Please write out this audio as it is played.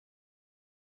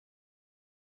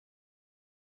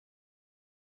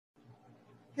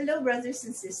Hello, brothers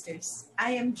and sisters.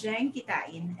 I am Jeng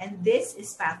Kitain, and this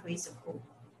is Pathways of Hope.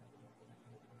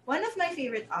 One of my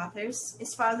favorite authors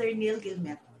is Father Neil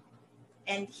Gilmet,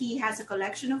 and he has a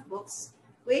collection of books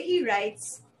where he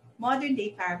writes modern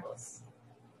day parables.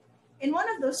 In one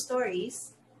of those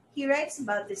stories, he writes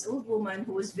about this old woman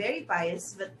who was very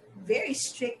pious but very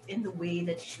strict in the way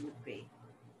that she would pray.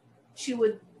 She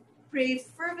would pray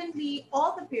fervently,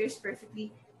 all the prayers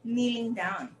perfectly, kneeling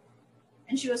down.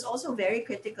 And she was also very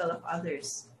critical of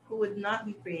others who would not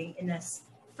be praying in a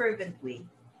fervent way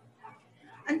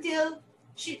until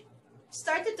she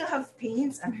started to have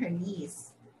pains on her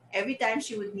knees. Every time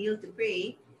she would kneel to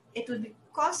pray, it would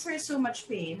cause her so much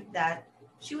pain that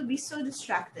she would be so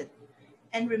distracted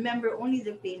and remember only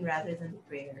the pain rather than the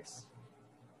prayers.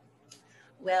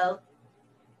 Well,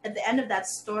 at the end of that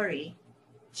story,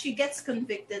 she gets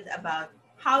convicted about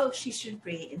how she should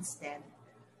pray instead.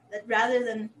 That rather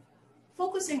than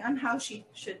focusing on how she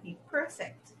should be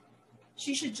perfect,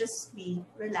 she should just be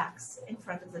relaxed in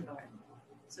front of the Lord.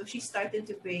 So she started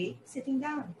to pray sitting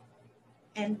down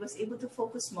and was able to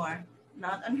focus more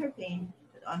not on her pain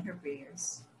but on her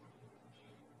prayers.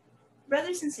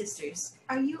 Brothers and sisters,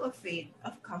 are you afraid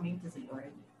of coming to the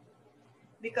Lord?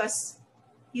 Because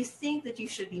you think that you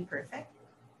should be perfect,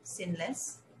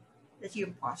 sinless, that your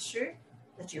posture,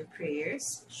 that your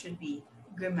prayers should be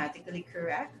grammatically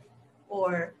correct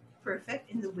or perfect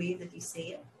in the way that you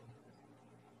say it?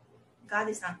 God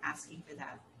is not asking for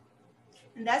that.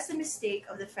 And that's the mistake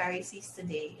of the Pharisees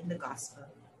today in the gospel.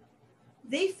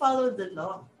 They followed the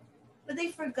law, but they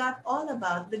forgot all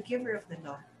about the giver of the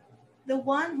law, the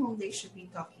one whom they should be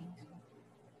talking to.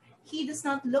 He does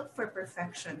not look for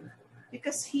perfection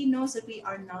because he knows that we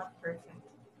are not perfect.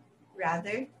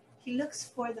 Rather, he looks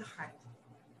for the heart,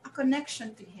 a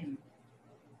connection to him.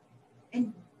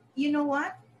 And you know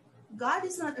what? God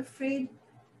is not afraid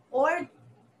or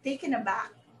taken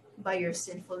aback by your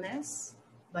sinfulness,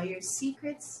 by your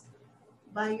secrets,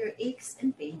 by your aches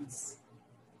and pains.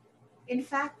 In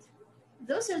fact,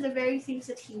 those are the very things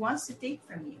that he wants to take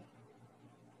from you.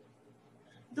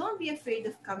 Don't be afraid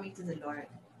of coming to the Lord.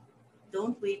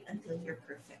 Don't wait until you're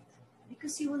perfect,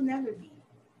 because you will never be.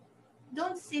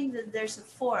 Don't think that there's a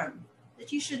form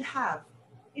that you should have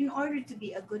in order to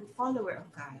be a good follower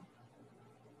of God.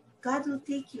 God will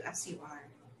take you as you are.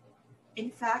 In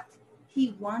fact,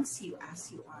 he wants you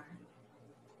as you are.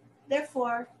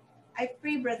 Therefore, I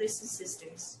pray, brothers and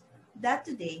sisters, that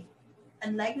today,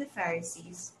 unlike the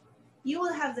Pharisees, you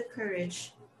will have the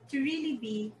courage to really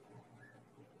be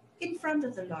in front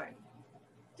of the Lord,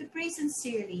 to pray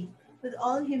sincerely with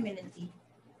all humility,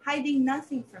 hiding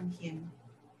nothing from him,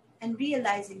 and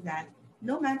realizing that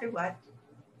no matter what,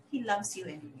 he loves you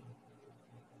anyway.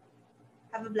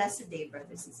 Have a blessed day,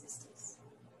 brothers and sisters.